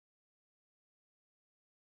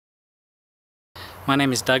My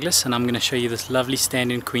name is Douglas and I'm going to show you this lovely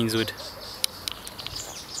stand in Queenswood.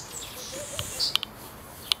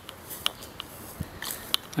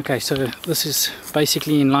 Okay, so this is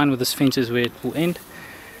basically in line with this fence is where it will end.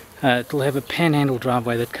 It will have a panhandle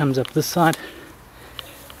driveway that comes up this side.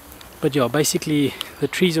 But yeah, basically the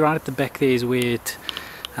trees right at the back there is where it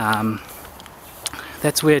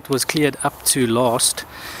that's where it was cleared up to last,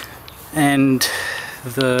 and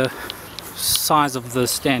the size of the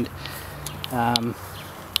stand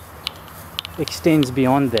extends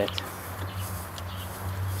beyond that.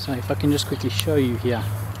 So if I can just quickly show you here,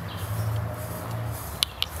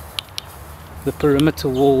 the perimeter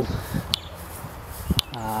wall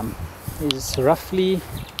is roughly,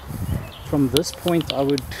 from this point I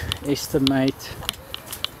would estimate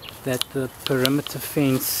that the perimeter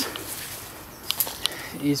fence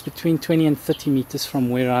is between 20 and 30 meters from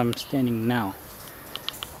where I'm standing now.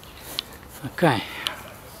 Okay,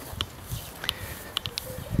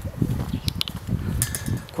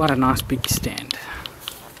 quite a nice big stand.